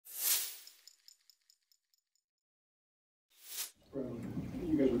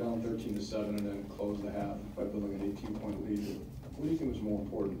guys were down 13-7 and then closed the half by building an 18-point lead. What do you think was more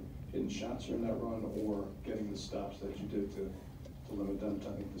important, hitting shots during that run or getting the stops that you did to limit them to,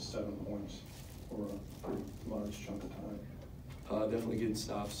 I think, the 7 points for a pretty large chunk of time? Definitely getting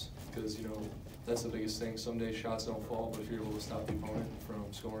stops, because, you know, that's the biggest thing. Some days shots don't fall, but if you're able to stop the opponent from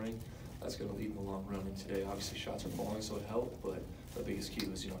scoring, that's going to lead in the long run. And today, obviously, shots are falling, so it helped, but the biggest key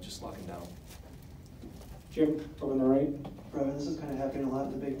was, you know, just locking down. Jim, over on the right. Brevin, this is kind of happening a lot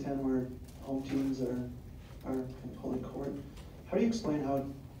in the Big Ten where home teams are holding court. How do you explain how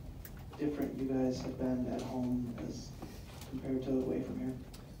different you guys have been at home as compared to away from here?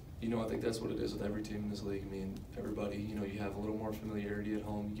 You know, I think that's what it is with every team in this league. I mean, everybody, you know, you have a little more familiarity at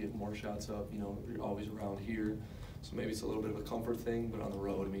home, you get more shots up, you know, you're always around here. So maybe it's a little bit of a comfort thing, but on the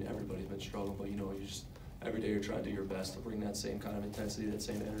road, I mean, everybody's been struggling, but you know, you just, every day you're trying to do your best to bring that same kind of intensity, that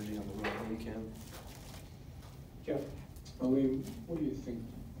same energy on the road when you can. Jeff. Aleem, what do you think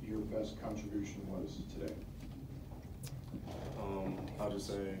your best contribution was today? I'll just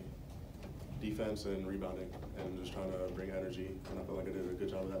say defense and rebounding, and just trying to bring energy, and I feel like I did a good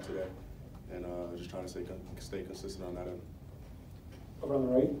job of that today, and just trying to stay consistent on that end. Over on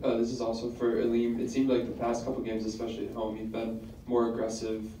the right. This is also for Aleem. It seemed like the past couple games, especially at home, you've been more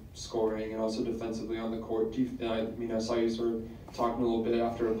aggressive scoring and also defensively on the court. I saw you sort of talking a little bit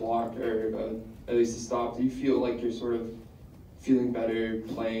after a block or at least a stop. Do you feel like you're sort of feeling better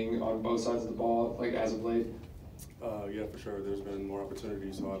playing on both sides of the ball, like as of late? Yeah, for sure. There's been more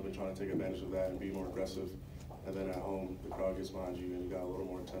opportunities, so I've been trying to take advantage of that and be more aggressive. And then at home, the crowd gets behind you and you got a little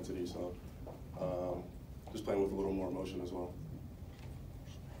more intensity, so just playing with a little more emotion as well.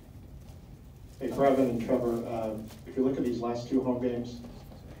 Hey, Brevin and Trevor, if you look at these last 2 home games,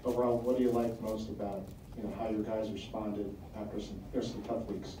 overall, what do you like most about, you know, how your guys responded after some tough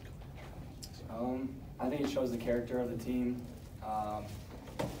weeks? I think it shows the character of the team.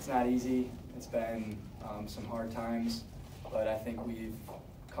 It's not easy. It's been some hard times, but I think we've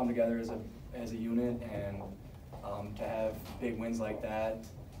come together as a unit, and to have big wins like that,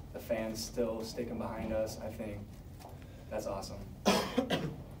 the fans still sticking behind us, I think that's awesome.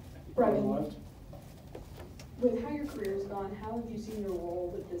 Brevin, with how your career's gone, how have you seen your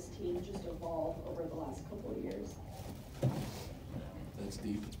role with this team just evolve over the last couple of years? That's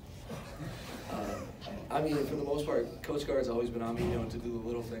deep. I mean, for the most part, Coach Guard's always been on me, you know, to do the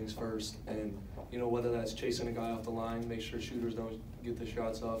little things first. And, you know, whether that's chasing a guy off the line, make sure shooters don't get the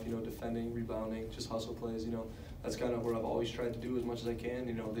shots off, you know, defending, rebounding, just hustle plays, you know. That's kind of what I've always tried to do as much as I can.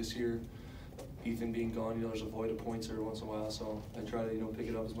 You know, this year, Ethan being gone, you know, there's a void of points every once in a while, so I try to, you know, pick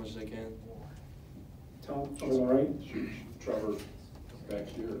it up as much as I can. Tom, over the right. Trevor, back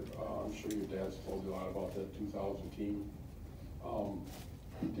here, I'm sure your dad's told you a lot about that 2000 team.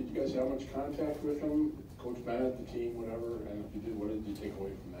 Did you guys have much contact with him, Coach Bennett, the team, whatever? And if you did, what did you take away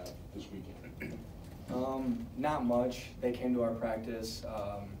from that this weekend? Not much. They came to our practice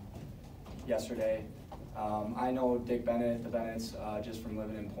yesterday. I know Dick Bennett, the Bennetts, just from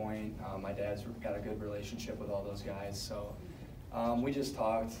living in Point. My dad's got a good relationship with all those guys, so we just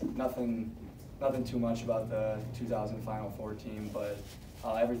talked. Nothing too much about the 2000 Final Four team, but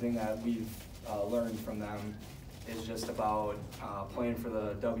everything that we've learned from them is just about playing for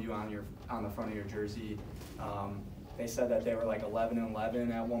the W on the front of your jersey. They said that they were like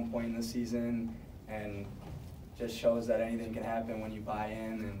 11-11 at one point in the season, and just shows that anything can happen when you buy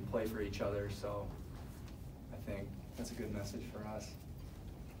in and play for each other. So I think that's a good message for us.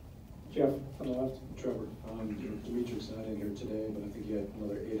 Jeff, on the left. Trevor, Demetrius not in here today, but I think he had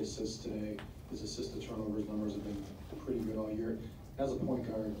another 8 assists today. His assist to turnovers numbers have been pretty good all year. As a point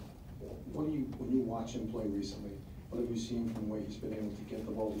guard, when you watch him play recently, what have you seen from the way he's been able to get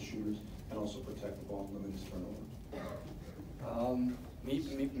the ball to shooters and also protect the ball and limit his turnovers?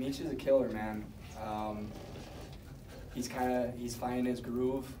 Meech is a killer, man. He's finding his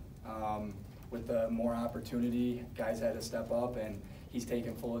groove. With the more opportunity, guys had to step up, and he's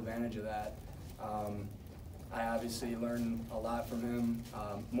taking full advantage of that. I obviously learned a lot from him,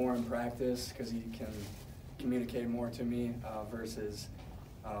 more in practice, because he can communicate more to me versus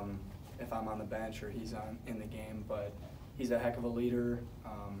if I'm on the bench or he's in the game. But he's a heck of a leader,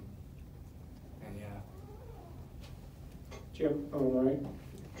 and yeah. Jim, over the right.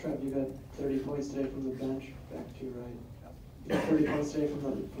 Trev, you got 30 points today from the bench. Back to your right. You got 30 points today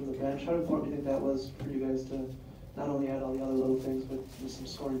from the bench. How important do you think that was for you guys to not only add all the other little things, but with some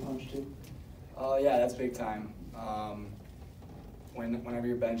scoring punch too? Yeah, that's big time. Whenever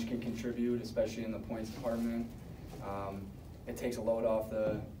your bench can contribute, especially in the points department, it takes a load off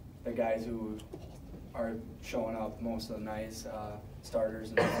the guys who are showing up most of the nights, starters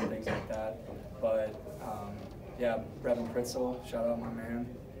and different things like that. But Yeah, brevin-pritzl, shout out my man.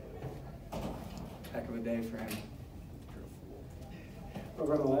 Heck of a day for him.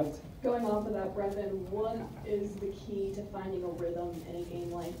 Over on the left. Going off of that, Brevin, what is the key to finding a rhythm in a game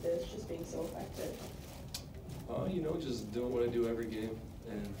like this, just being so effective? You know, just doing what I do every game.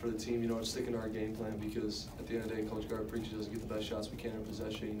 And for the team, you know, sticking to our game plan, because at the end of the day, Coach Gard preaches us to get the best shots we can in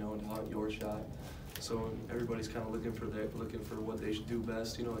possession, you know, and hunt your shot. So everybody's kind of looking for what they should do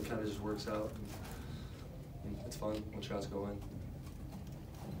best, you know, it kind of just works out. And it's fun when shots go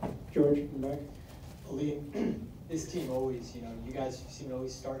in. George, in the back. Aleem, this team always, you know, you guys seem to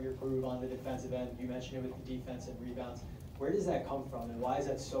always start your groove on the defensive end. You mentioned it with the defense and rebounds. Where does that come from, and why is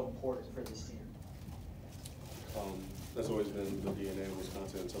that so important for this team? That's always been the DNA of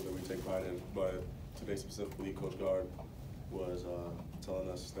Wisconsin, something we take pride in. But today specifically, Coach Gard was telling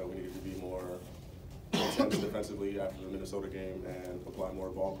us that we needed to be more intense defensively after the Minnesota game and apply more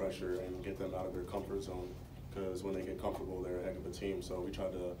ball pressure and get them out of their comfort zone. Because when they get comfortable, they're a heck of a team. So we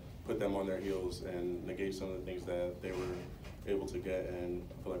tried to put them on their heels and negate some of the things that they were able to get. And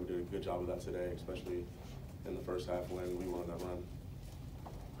I feel like we did a good job of that today, especially in the first half when we won that run.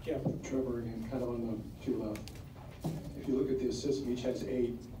 Yeah, Trevor again, kind of on the two left. If you look at the assists, each has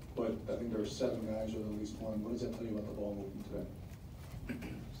 8, but I think there are 7 guys with at least 1. What does that tell you about the ball movement today?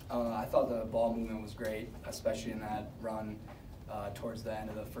 I thought the ball movement was great, especially in that run towards the end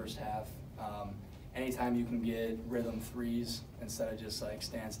of the first half. Anytime you can get rhythm threes instead of just like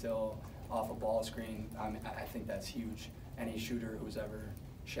stand still off a ball screen, I think that's huge. Any shooter who's ever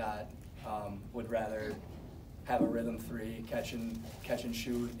shot would rather have a rhythm three, catch and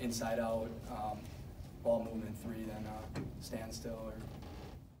shoot inside out, ball movement three than stand still or